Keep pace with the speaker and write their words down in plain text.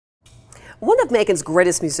One of Macon's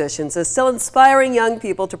greatest musicians is still inspiring young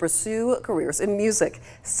people to pursue careers in music.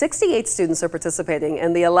 68 students are participating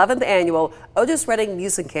in the 11th annual Otis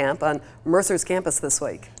Music Camp on Mercer's campus this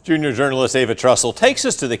week. Junior journalist Ava Trussell takes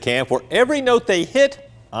us to the camp where every note they hit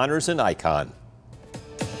honors an icon.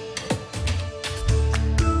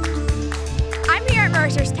 I'm here at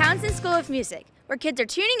Mercer's Townsend School of Music, where kids are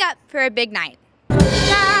tuning up for a big night.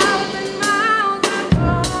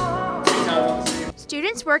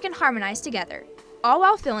 Students work and harmonize together, all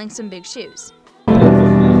while filling some big shoes.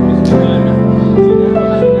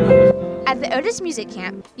 At the Otis Music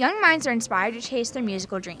Camp, young minds are inspired to chase their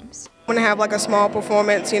musical dreams. I want to have like a small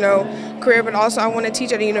performance, career, but also I want to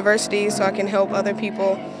teach at a university so I can help other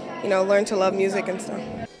people, learn to love music and stuff.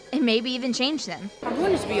 And maybe even change them. I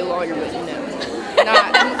wanted to be a lawyer, but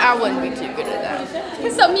I wouldn't be too good at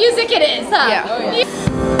that. So music it is, huh? Yeah.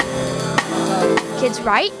 Kids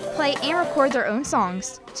write, play, and record their own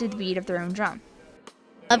songs to the beat of their own drum.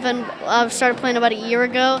 I've started playing about a year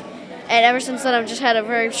ago, and ever since then I just had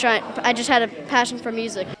a passion for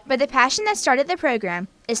music. But the passion that started the program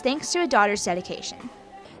is thanks to a daughter's dedication.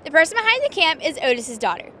 The person behind the camp is Otis's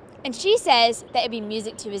daughter, and she says that it'd be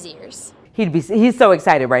music to his ears. He's so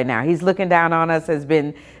excited right now. He's looking down on us, has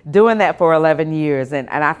been doing that for 11 years, and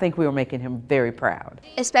I think we were making him very proud.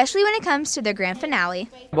 Especially when it comes to their grand finale.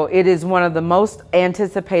 Well, it is one of the most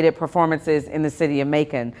anticipated performances in the city of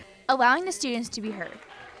Macon. Allowing the students to be heard.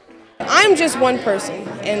 I'm just one person,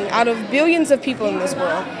 and out of billions of people in this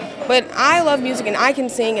world, but I love music and I can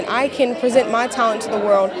sing and I can present my talent to the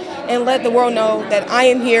world and let the world know that I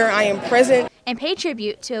am here, I am present. And pay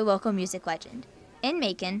tribute to a local music legend. In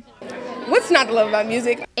Macon, what's not to love about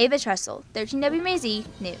music? Ava Trussell, 13WMAZ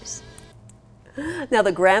News. Now,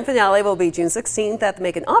 the grand finale will be June 16th at the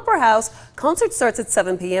Macon Opera House. Concert starts at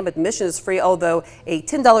 7 p.m. Admission is free, although a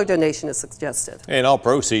 $10 donation is suggested. And all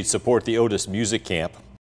proceeds support the Otis Music Camp.